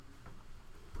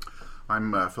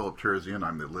I'm Philip Terzian.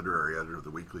 I'm the literary editor of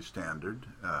the Weekly Standard,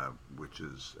 which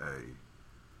is a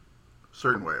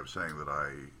certain way of saying that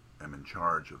I am in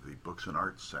charge of the books and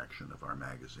arts section of our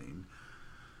magazine.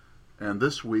 And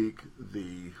this week,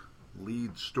 the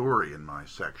lead story in my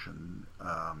section,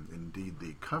 indeed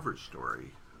the cover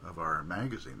story of our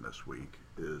magazine this week,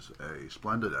 is a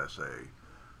splendid essay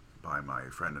by my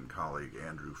friend and colleague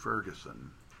Andrew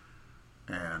Ferguson.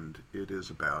 And it is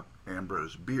about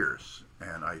Ambrose Bierce.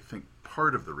 And I think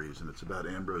part of the reason it's about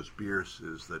Ambrose Bierce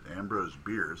is that Ambrose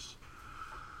Bierce,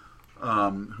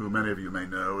 who many of you may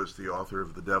know is the author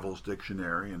of The Devil's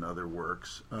Dictionary and other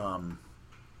works,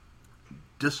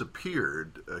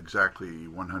 disappeared exactly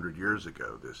 100 years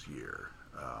ago this year.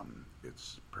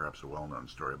 It's perhaps a well-known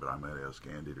story, but I'm going to ask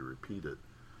Andy to repeat it.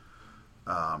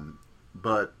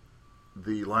 But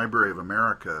the Library of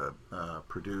America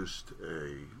produced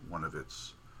one of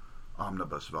its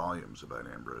omnibus volumes about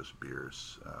Ambrose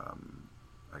Bierce,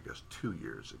 I guess 2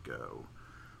 years ago,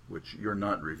 which you're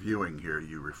not reviewing here.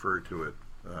 You refer to it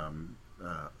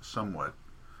somewhat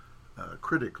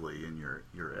critically in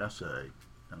your essay,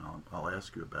 and I'll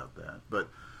ask you about that. But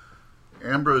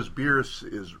Ambrose Bierce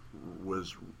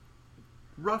was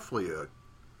roughly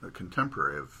a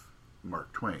contemporary of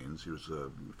Mark Twain's. He was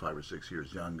 5 or 6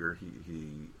 years younger.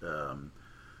 He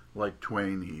like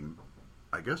Twain,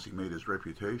 I guess he made his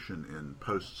reputation in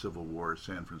post-Civil War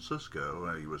San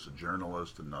Francisco. He was a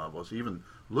journalist and novelist. He even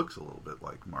looks a little bit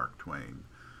like Mark Twain.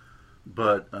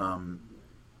 But can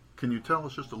you tell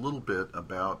us just a little bit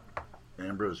about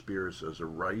Ambrose Bierce as a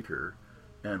writer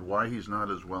and why he's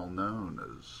not as well known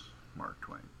as Mark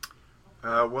Twain?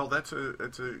 Well, that's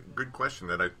a good question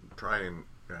that I try and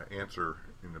answer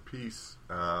in the piece.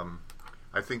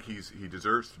 I think he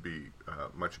deserves to be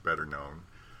much better known.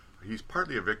 He's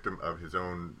partly a victim of his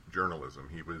own journalism.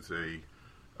 He was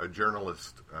a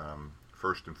journalist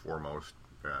first and foremost,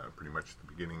 pretty much at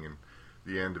the beginning and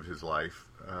the end of his life.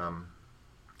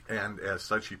 And as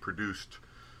such, he produced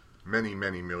many,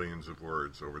 many millions of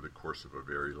words over the course of a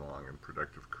very long and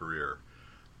productive career.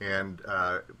 And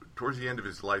towards the end of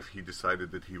his life, he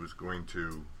decided that he was going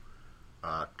to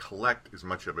collect as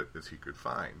much of it as he could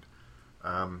find.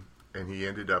 And he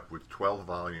ended up with 12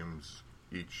 volumes,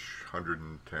 each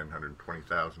 110,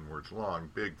 120,000 words long,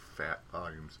 big, fat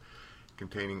volumes,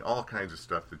 containing all kinds of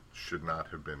stuff that should not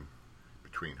have been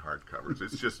between hardcovers.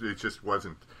 It just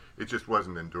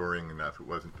wasn't enduring enough. It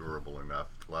wasn't durable enough.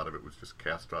 A lot of it was just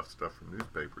cast-off stuff from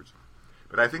newspapers.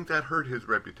 But I think that hurt his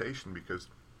reputation because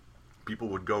people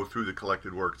would go through the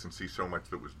collected works and see so much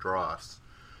that was dross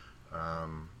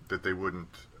that they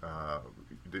wouldn't.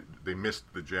 They missed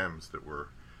the gems that were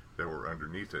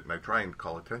underneath it. And I try and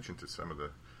call attention to some of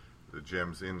the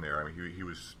gems in there. I mean,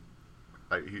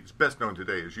 he's best known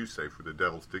today, as you say, for The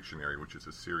Devil's Dictionary, which is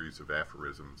a series of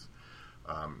aphorisms,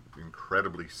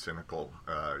 incredibly cynical.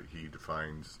 He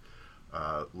defines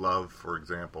love, for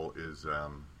example, is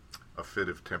a fit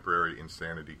of temporary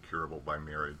insanity curable by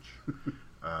marriage.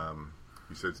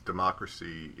 He says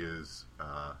democracy is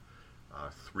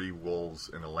 3 wolves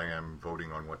and a lamb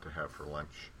voting on what to have for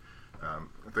lunch.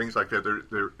 Things like that.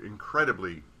 They're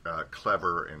incredibly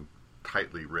clever and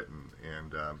tightly written,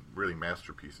 and really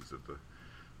masterpieces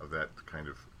of that kind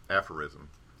of aphorism.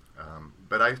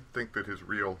 But I think that his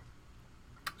real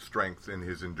strength and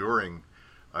his enduring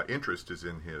interest is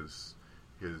in his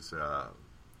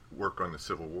work on the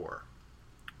Civil War.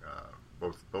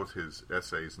 Both his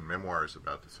essays and memoirs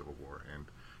about the Civil War and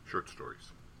short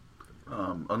stories.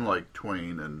 Unlike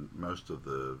Twain and most of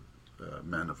the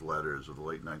men of letters of the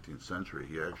late 19th century,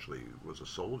 he actually was a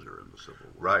soldier in the Civil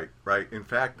War. Right. In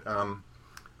fact,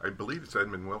 I believe it's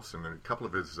Edmund Wilson and a couple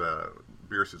of his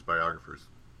Bierce's biographers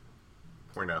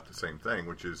point out the same thing,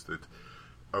 which is that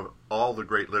of all the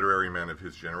great literary men of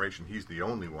his generation, he's the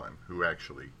only one who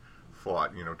actually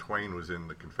fought. You know, Twain was in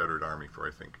the Confederate Army for,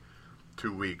 I think,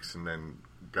 2 weeks and then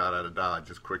got out of Dodge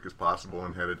as quick as possible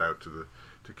and headed out to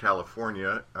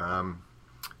California.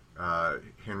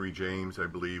 Henry James, I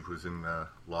believe, was in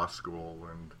law school,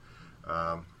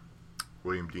 and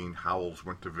William Dean Howells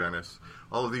went to Venice.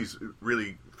 All of these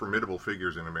really formidable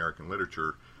figures in American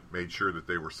literature made sure that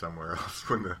they were somewhere else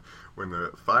when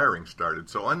the firing started.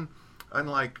 So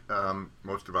unlike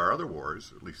most of our other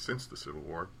wars, at least since the Civil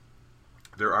War,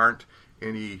 there aren't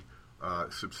any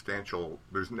substantial.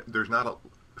 There's not a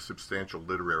substantial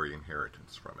literary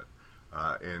inheritance from it.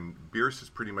 And Bierce is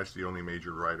pretty much the only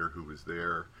major writer who was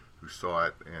there, who saw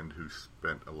it, and who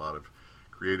spent a lot of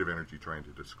creative energy trying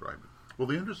to describe it. Well,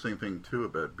 the interesting thing, too,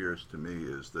 about Bierce to me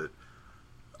is that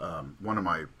one of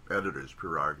my editor's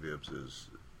prerogatives is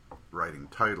writing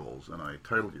titles, and I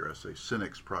titled your essay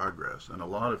Cynic's Progress, and a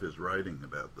lot of his writing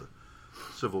about the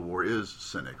Civil War is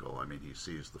cynical. I mean, he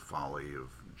sees the folly of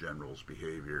generals'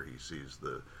 behavior. He sees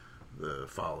the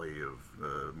folly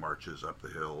of marches up the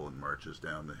hill and marches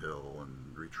down the hill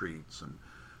and retreats and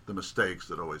the mistakes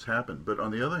that always happen. But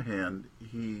on the other hand,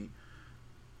 he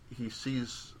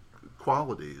sees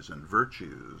qualities and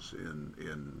virtues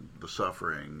in the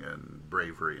suffering and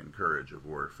bravery and courage of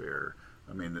warfare.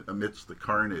 I mean, amidst the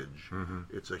carnage,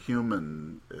 it's a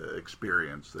human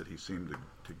experience that he seemed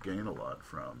to gain a lot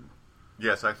from.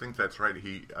 Yes, I think that's right.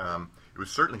 It was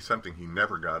certainly something he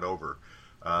never got over.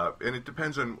 And it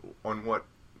depends on what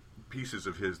pieces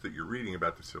of his that you're reading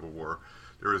about the Civil War.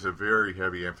 There is a very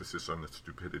heavy emphasis on the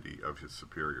stupidity of his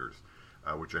superiors,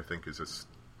 which I think is a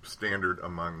standard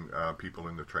among people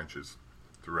in the trenches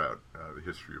throughout the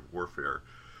history of warfare.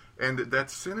 And that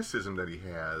cynicism that he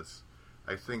has,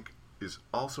 I think, is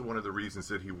also one of the reasons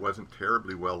that he wasn't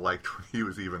terribly well liked when he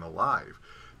was even alive,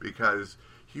 because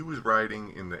he was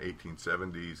writing in the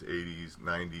 1870s, 80s,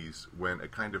 90s, when a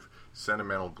kind of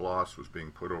sentimental gloss was being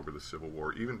put over the Civil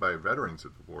War, even by veterans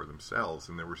of the war themselves,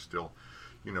 and there were still,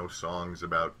 songs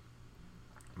about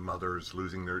mothers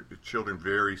losing their children,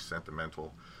 very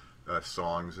sentimental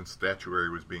songs, and statuary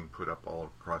was being put up all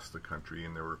across the country,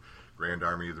 and there were Grand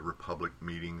Army of the Republic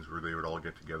meetings where they would all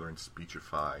get together and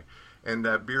speechify. And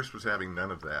Bierce was having none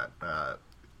of that,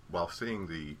 while seeing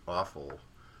the awful,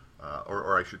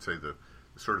 or I should say the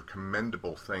sort of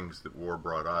commendable things that war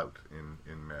brought out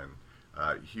in men.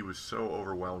 He was so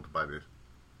overwhelmed by the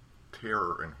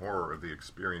terror and horror of the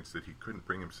experience that he couldn't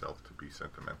bring himself to be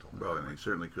sentimental. Well, and he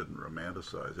certainly couldn't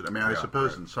romanticize it. I mean, I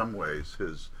suppose in some ways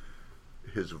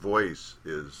his voice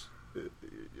is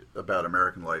about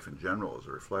American life in general is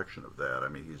a reflection of that. I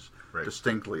mean, he's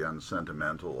distinctly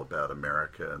unsentimental about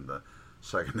America in the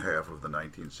second half of the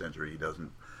 19th century.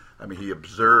 He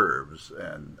observes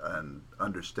and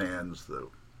understands the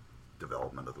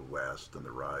development of the West and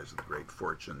the rise of the great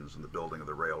fortunes and the building of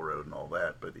the railroad and all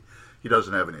that, but he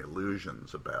doesn't have any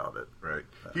illusions about it. Right.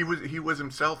 He was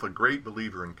himself a great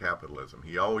believer in capitalism.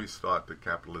 He always thought that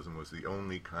capitalism was the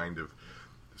only kind of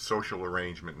social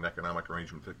arrangement and economic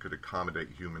arrangement that could accommodate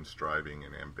human striving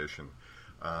and ambition.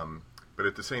 But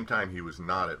at the same time, he was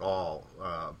not at all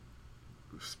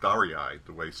starry-eyed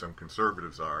the way some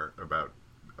conservatives are about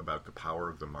the power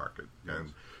of the market. Yes.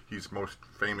 And he's most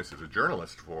famous as a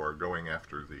journalist for going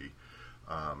after the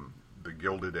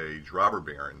Gilded Age robber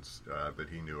barons that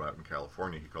he knew out in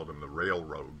California. He called them the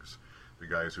railrogues, the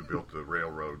guys who built the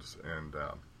railroads and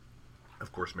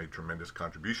of course made tremendous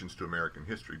contributions to American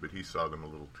history, but he saw them a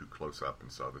little too close up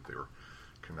and saw that they were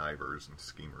connivers and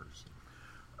schemers.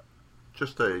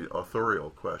 Just a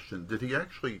authorial question. Did he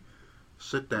actually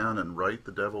sit down and write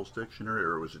the Devil's Dictionary,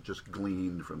 or was it just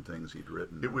gleaned from things he'd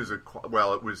written? It was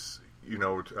you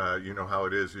know how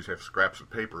it is. You have scraps of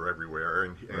paper everywhere,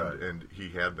 and he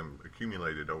had them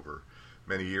accumulated over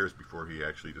many years before he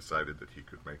actually decided that he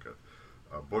could make a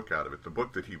book out of it. The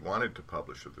book that he wanted to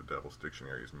publish of the Devil's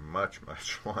Dictionary is much,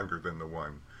 much longer than the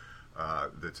one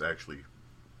that's actually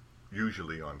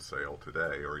usually on sale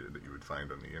today, or that you would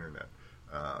find on the internet.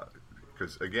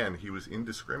 Because again, he was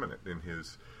indiscriminate in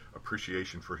his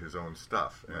appreciation for his own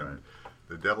stuff, and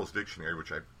the Devil's Dictionary,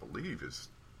 which I believe is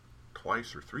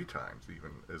twice or three times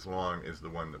even as long as the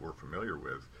one that we're familiar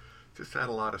with, just had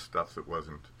a lot of stuff that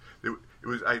wasn't. It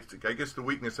was. I guess the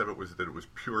weakness of it was that it was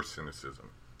pure cynicism.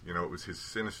 It was his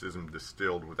cynicism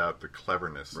distilled without the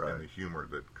cleverness and the humor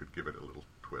that could give it a little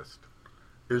twist.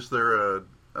 Is there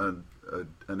an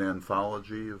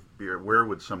anthology of beer? Where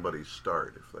would somebody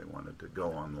start if they wanted to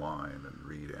go online and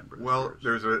read Ambrose? Well,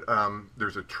 there's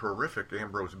a terrific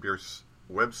Ambrose Bierce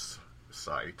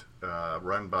website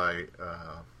run by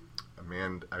a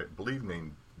man I believe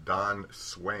named Don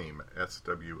Swaim,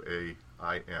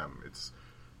 S-W-A-I-M. It's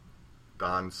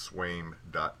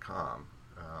donswaim.com.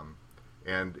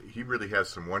 And he really has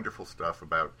some wonderful stuff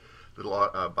about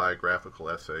little biographical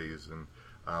essays, and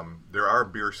there are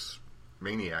Bierce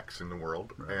maniacs in the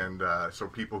world, and so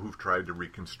people who've tried to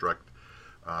reconstruct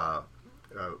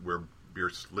where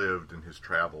Bierce lived and his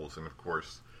travels, and of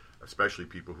course, especially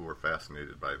people who are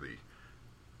fascinated by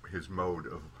his mode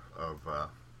of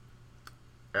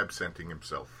absenting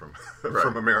himself from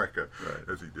from America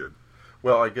as he did.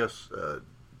 Well, I guess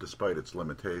despite its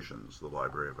limitations, the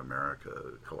Library of America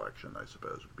collection, I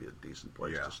suppose, would be a decent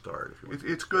place to start. If you want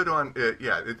it's good on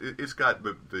it's got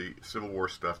the Civil War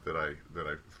stuff that I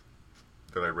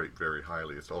rate very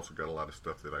highly. It's also got a lot of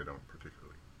stuff that I don't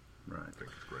particularly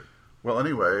think is great. Well,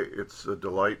 anyway, it's a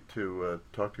delight to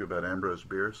talk to you about Ambrose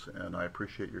Bierce, and I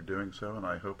appreciate your doing so, and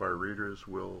I hope our readers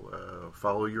will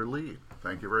follow your lead.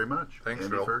 Thank you very much. Thanks,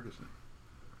 Andy Phil. Ferguson.